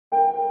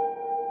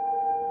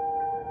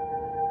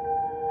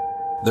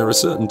There are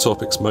certain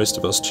topics most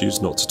of us choose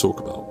not to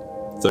talk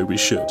about, though we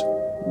should.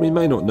 We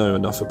may not know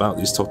enough about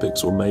these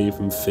topics or may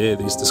even fear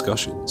these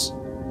discussions.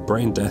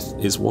 Brain death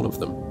is one of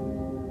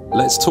them.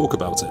 Let's talk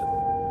about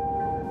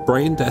it.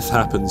 Brain death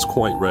happens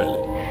quite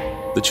rarely.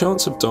 The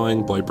chance of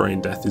dying by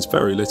brain death is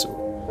very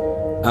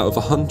little. Out of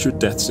 100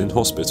 deaths in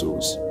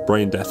hospitals,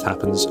 brain death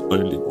happens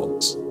only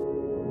once.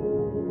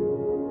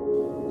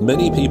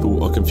 Many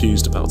people are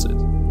confused about it,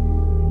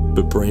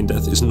 but brain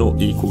death is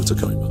not equal to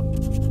coma.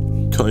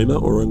 Coma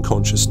or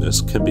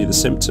unconsciousness can be the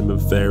symptom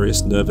of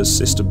various nervous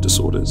system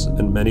disorders,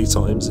 and many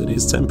times it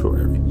is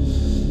temporary.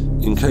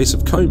 In case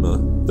of coma,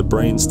 the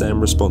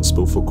brainstem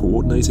responsible for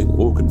coordinating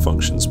organ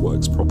functions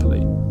works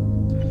properly.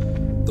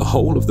 The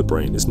whole of the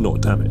brain is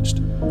not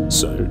damaged,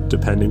 so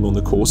depending on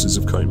the causes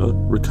of coma,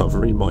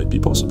 recovery might be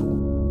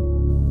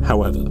possible.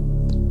 However,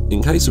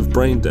 in case of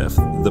brain death,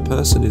 the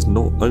person is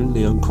not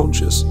only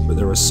unconscious, but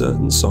there are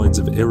certain signs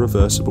of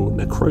irreversible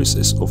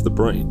necrosis of the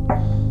brain.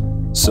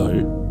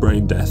 So,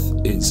 brain death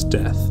is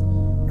death.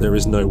 There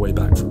is no way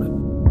back from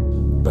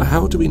it. But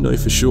how do we know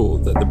for sure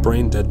that the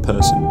brain dead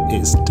person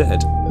is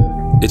dead?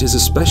 It is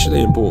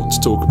especially important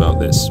to talk about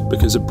this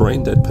because a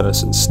brain dead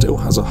person still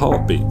has a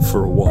heartbeat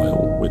for a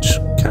while, which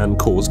can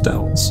cause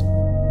doubts.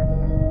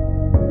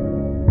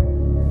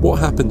 What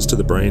happens to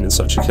the brain in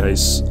such a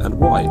case, and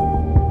why?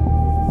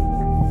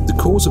 The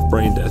cause of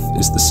brain death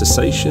is the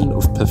cessation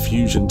of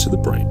perfusion to the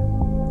brain.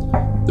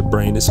 The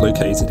brain is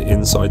located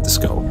inside the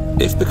skull.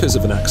 If because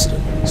of an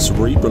accident,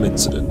 cerebral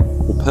incident,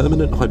 or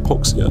permanent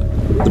hypoxia,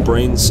 the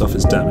brain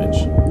suffers damage,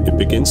 it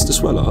begins to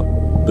swell up,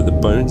 but the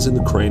bones in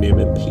the cranium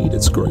impede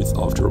its growth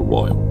after a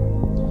while.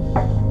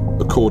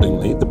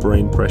 Accordingly, the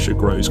brain pressure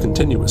grows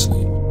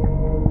continuously.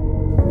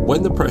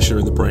 When the pressure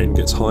in the brain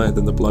gets higher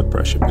than the blood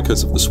pressure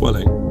because of the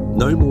swelling,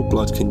 no more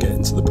blood can get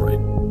into the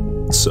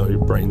brain. So,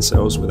 brain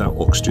cells without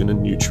oxygen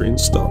and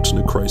nutrients start to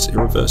necrose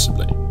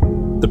irreversibly.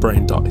 The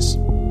brain dies.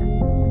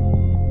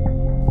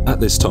 At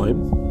this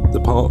time,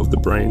 the part of the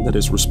brain that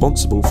is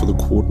responsible for the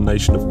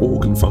coordination of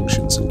organ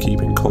functions and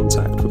keeping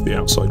contact with the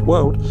outside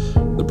world,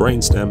 the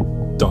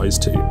brainstem, dies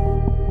too.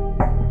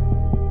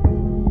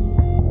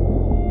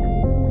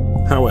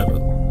 However,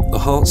 the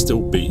heart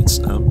still beats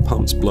and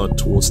pumps blood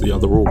towards the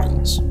other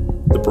organs.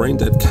 The brain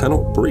dead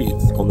cannot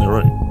breathe on their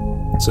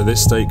own, so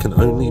this state can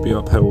only be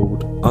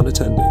upheld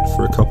unattended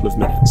for a couple of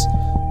minutes,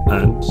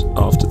 and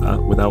after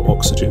that, without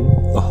oxygen,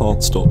 the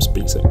heart stops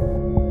beating.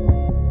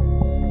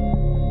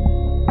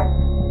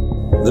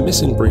 The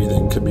missing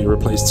breathing can be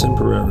replaced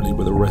temporarily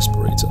with a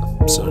respirator,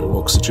 so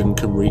oxygen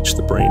can reach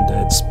the brain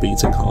dead's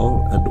beating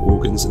heart and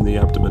organs in the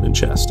abdomen and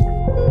chest.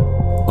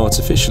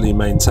 Artificially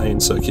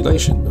maintained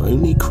circulation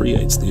only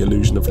creates the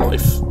illusion of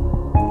life.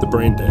 The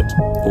brain dead,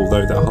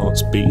 although their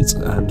hearts beat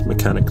and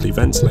mechanically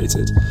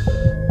ventilated,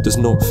 does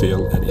not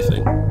feel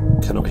anything,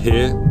 cannot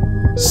hear,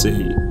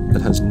 see,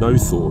 and has no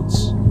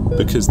thoughts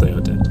because they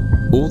are dead.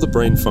 All the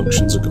brain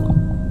functions are gone.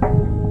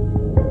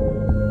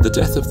 The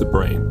death of the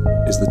brain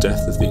is the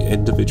death of the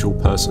individual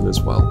person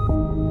as well.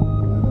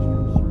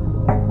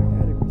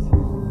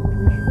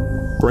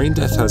 Brain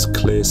death has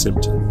clear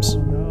symptoms.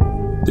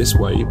 This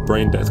way,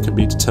 brain death can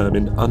be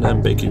determined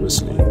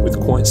unambiguously with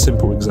quite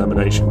simple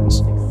examinations.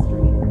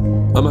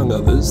 Among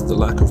others, the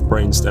lack of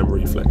brainstem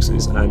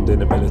reflexes and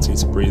inability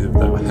to breathe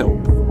without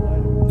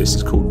help. This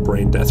is called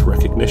brain death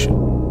recognition.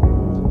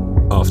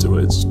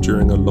 Afterwards,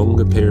 during a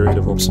longer period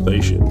of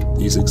observation,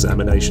 these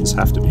examinations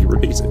have to be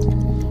repeated.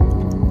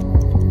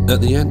 At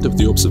the end of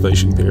the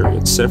observation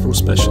period, several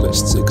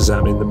specialists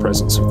examine the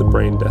presence of the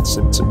brain death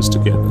symptoms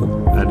together,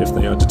 and if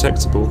they are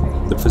detectable,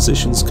 the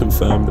physicians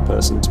confirm the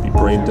person to be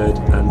brain dead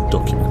and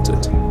document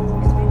it.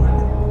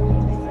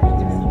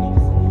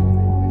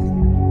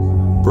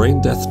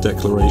 Brain death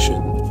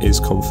declaration is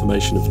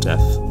confirmation of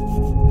death.